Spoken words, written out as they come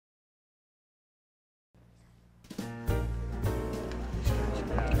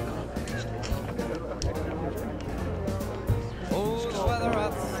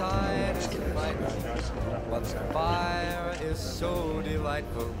fire is so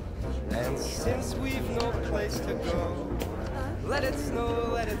delightful, and since we've no place to go, let it snow,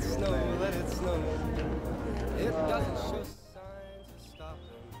 let it snow, let it snow. It doesn't show signs of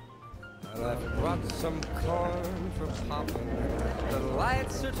stopping, and I've brought some corn for popping. The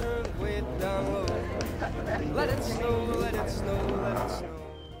lights are turned way down low. Let it snow, let it snow, let it snow.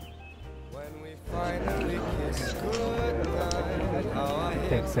 When we finally kiss goodnight, how I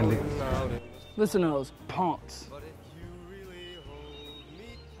hate going out. Listen to those punks.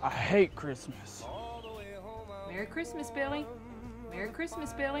 I hate Christmas. Merry Christmas, Billy. Merry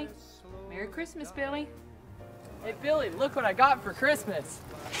Christmas, Billy. Merry Christmas, Billy. Hey, Billy, look what I got for Christmas.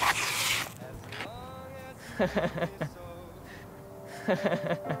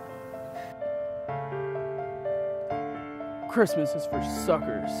 Christmas is for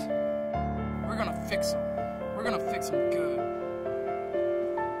suckers. We're gonna fix them. We're gonna fix them good.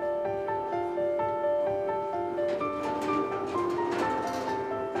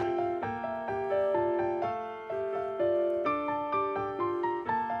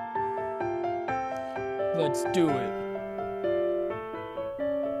 Let's do it.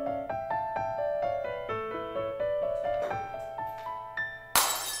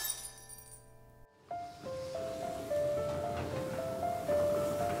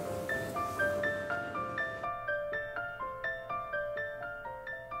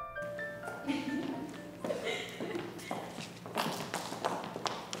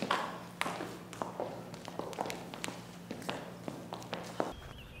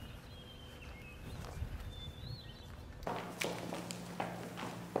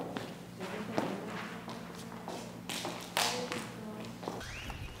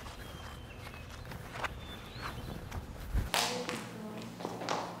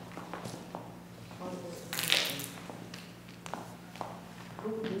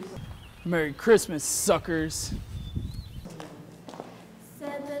 Merry Christmas, suckers.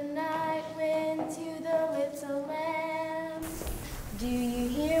 Said the night wind to the little lamb, do you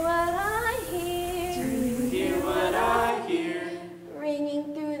hear what I hear? Do you hear what I hear?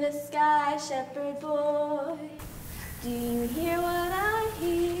 Ringing through the sky, shepherd boy. Do you hear what I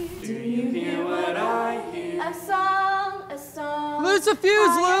hear? Do you hear what I hear? A song, a song. Lose the fuse,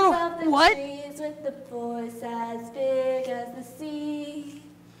 high Lou. above the What? trees with the voice as big as the sea.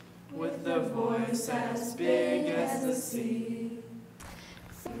 With the voice as big as the sea.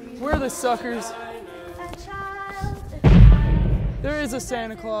 We're the suckers. A child, There is a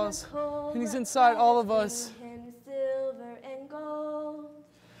Santa Claus, and he's inside all of us. him silver and gold.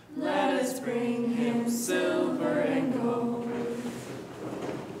 Let us bring him silver and gold.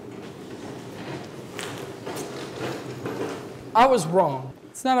 I was wrong.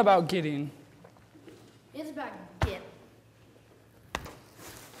 It's not about getting. It's about get.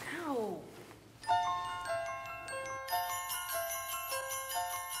 Ow.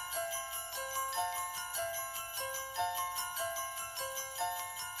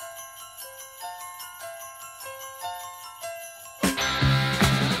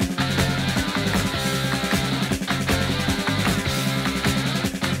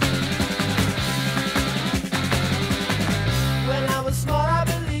 When I was small, I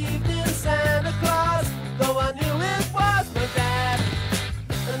believed in Santa Claus, though I knew it was my dad.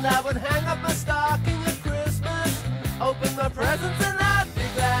 And I would hang up my stocking at Christmas, open my presents and I'd be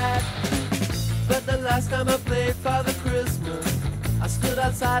glad. But the last time I played Father Christmas, I stood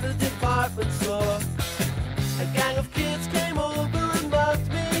outside a department store. A gang of kids came over and mugged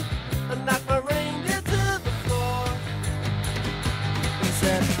me and knocked my reindeer to the floor. He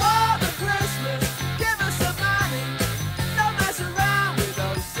said, Father Christmas, give us some money. Don't mess around with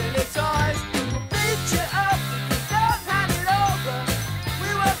those silly toys. We'll beat you up if you don't hand it over. We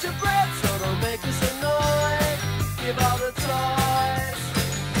want your bread, so don't make us annoy. Give all the toys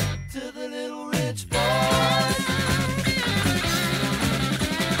to the little rich boys.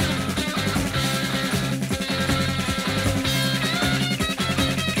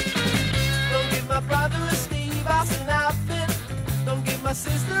 Don't give my brother a Steve Austin outfit. Don't give my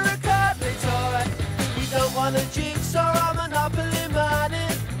sister a cuddly toy. We don't want a jigsaw or Monopoly money.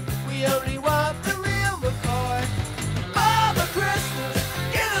 We only want the real McCoy. Father Christmas,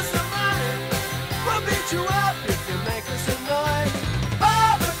 give us some money. We'll beat you up if you make us annoy.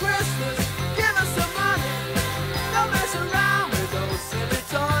 Father Christmas, give us some money. Don't mess around with those silly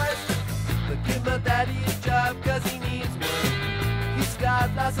toys. But give my daddy a job 'cause he needs one. He's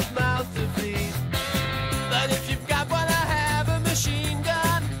got lots of mouths to feed. But if you've got what I have, a machine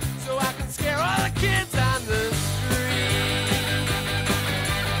gun, so I can scare all the kids on the street.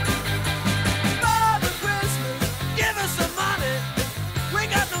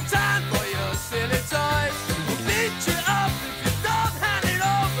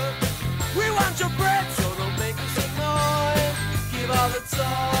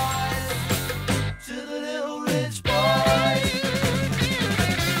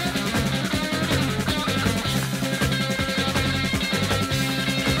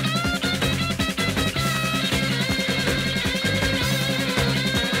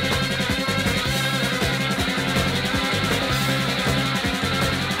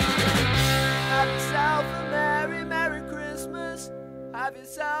 have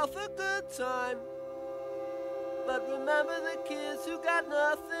yourself a good time. But remember the kids who got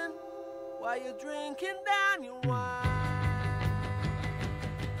nothing while you're drinking down your wine.